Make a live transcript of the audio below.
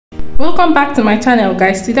Welcome back to my channel,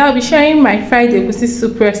 guys. Today I'll be sharing my fried egusi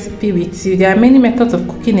soup recipe with you. There are many methods of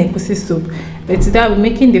cooking egusi soup, but today I'll be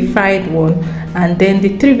making the fried one, and then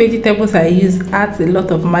the 3 vegetables I use adds a lot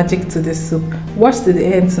of magic to the soup. Watch to the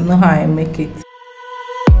end to know how I make it.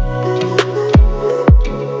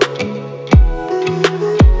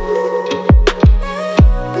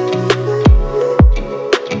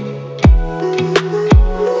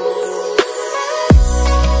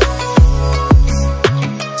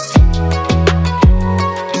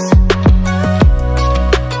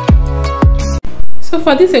 So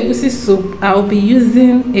for this egusi soup, I'll be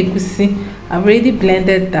using egusi. I've already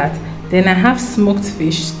blended that. Then I have smoked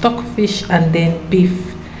fish, stock fish, and then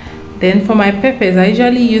beef. Then for my peppers, I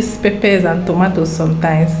usually use peppers and tomatoes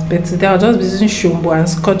sometimes, but today I'll just be using Shombo and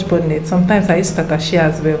Scotch bonnet. Sometimes I use tatashi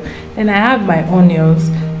as well. Then I have my onions,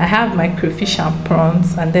 I have my crayfish and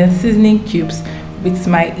prawns, and then seasoning cubes with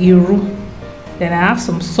my iru. Then I have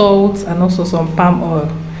some salt and also some palm oil.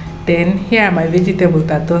 Then here are my vegetables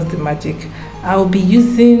that does the magic. I will be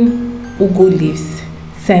using ugu leaves,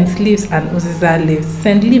 scent leaves, and Uziza leaves.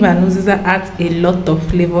 Scent leaf and Uziza adds a lot of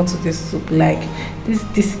flavor to the soup, like this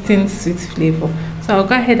distinct sweet flavor. So I'll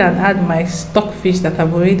go ahead and add my stock fish that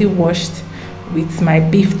I've already washed with my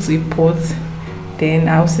beef to a pot. Then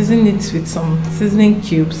I'll season it with some seasoning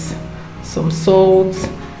cubes, some salt,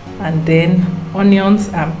 and then onions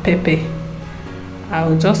and pepper.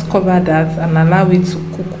 I'll just cover that and allow it to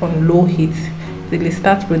cook on low heat till it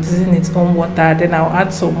starts producing its own water. Then I'll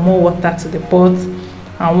add some more water to the pot,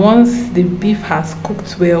 and once the beef has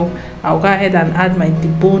cooked well, I'll go ahead and add my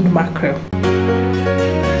deboned mackerel,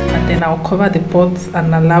 and then I'll cover the pot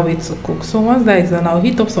and allow it to cook. So once that is done, I'll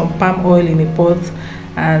heat up some palm oil in a pot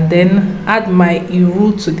and then add my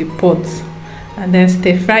iru to the pot, and then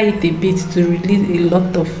stir fry it a bit to release a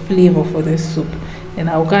lot of flavor for the soup. Then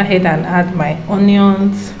I'll go ahead and add my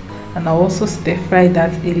onions, and I'll also stir fry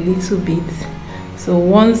that a little bit. So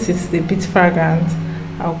once it's a bit fragrant,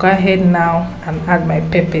 I'll go ahead now and add my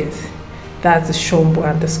peppers. That's the Shombo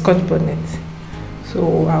and the Scotch bonnet.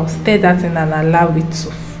 So I'll stir that in and allow it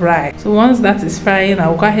to fry. So once that is frying,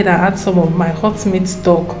 I'll go ahead and add some of my hot meat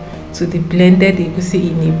stock to the blended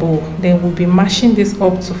egusi in a bowl. Then we'll be mashing this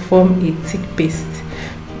up to form a thick paste.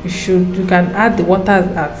 You can add the water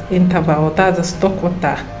at interval, or that's the stock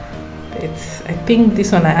water. But I think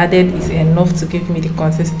this one I added is enough to give me the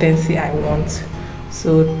consistency I want.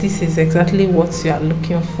 So this is exactly what you are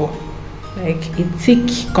looking for, like a thick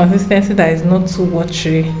consistency that is not too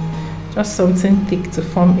watery, just something thick to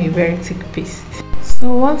form a very thick paste.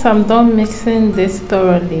 So once I'm done mixing this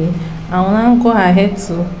thoroughly, I will now go ahead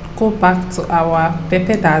to go back to our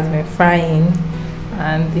pepper that has been frying,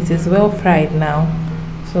 and it is well fried now.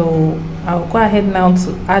 So I'll go ahead now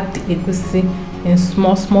to add the egusi in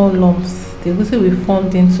small lumps. The egusi we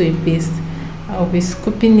formed into a paste. I'll be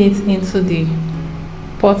scooping it into the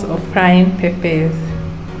pot of frying peppers,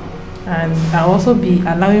 and I'll also be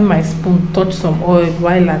allowing my spoon touch some oil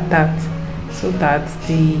while at that, so that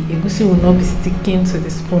the egusi will not be sticking to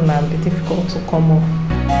the spoon and be difficult to come off.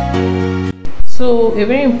 So a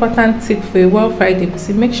very important tip for a well fried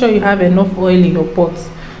egusi: make sure you have enough oil in your pot.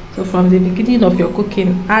 So from the beginning of your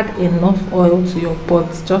cooking, add enough oil to your pot,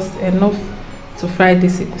 just enough to fry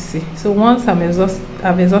this egusi. So once I've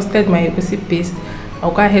exhausted my egusi paste,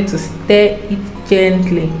 I'll go ahead to stir it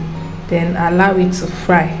gently, then allow it to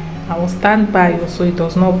fry. I will stand by so it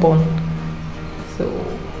does not burn. So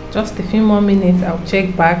just a few more minutes, I'll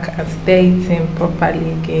check back and stir it in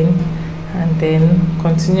properly again, and then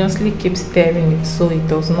continuously keep stirring it so it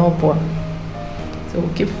does not burn. So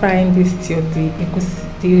we'll keep frying this till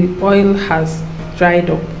the oil has dried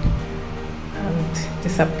up and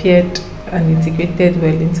disappeared and integrated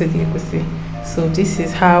well into the egusi. So this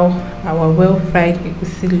is how our well fried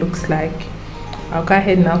egusi looks like. I'll go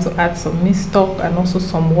ahead now to add some meat stock and also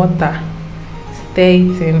some water, stir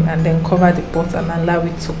it in, and then cover the pot and allow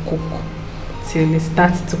it to cook till it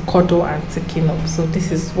starts to curdle and thicken up. So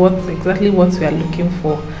this is exactly what we are looking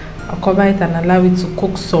for. I'll cover it and allow it to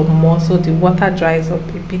cook some more so the water dries up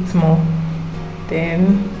a bit more.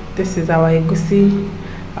 Then this is our egusi.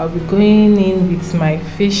 I'll be going in with my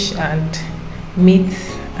fish and meat,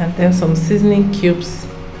 and then some seasoning cubes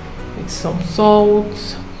with some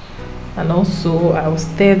salt, and also I will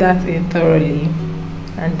stir that in thoroughly,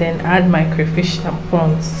 and then add my crayfish and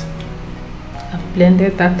prawns. I've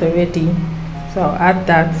blended that already, so I'll add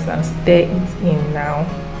that and stir it in now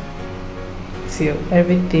till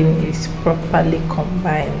everything is properly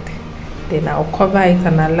combined. Then I'll cover it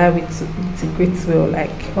and allow it to integrate well,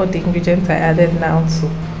 like all the ingredients I added now to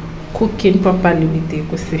cooking properly with the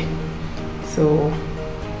egusi. So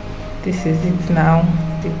this is it now.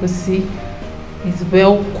 the egusi is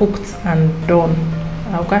well cooked and done.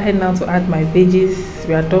 I'll go ahead now to add my veggies.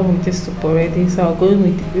 We are done with this soup already, so I'll go in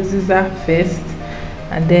with the Uziza first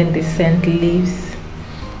and then the scent leaves.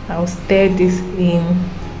 I'll stir this in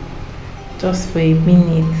just for a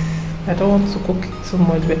minute. I don't want to cook it too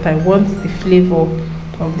much, but I want the flavor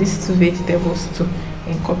of these two vegetables to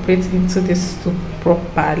incorporate into this soup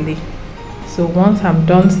properly. So once I'm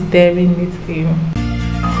done stirring it in,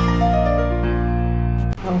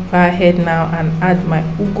 I'll go ahead now and add my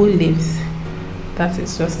ugu leaves. That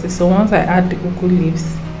is just it. So once I add the ugu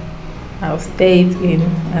leaves, I'll stir it in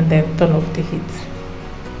and then turn off the heat,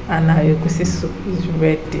 and our egusi soup is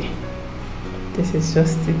ready. This is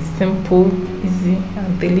just it, simple, easy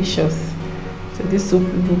and delicious. So this soup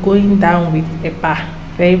will be going down with pepper.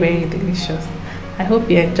 Very, very delicious. I hope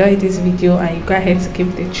you enjoyed this video and you go ahead to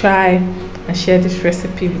give it a try and share this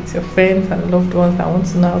recipe with your friends and loved ones that want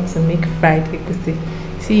to know how to make fried egusi.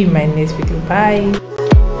 See you in my next video. Bye.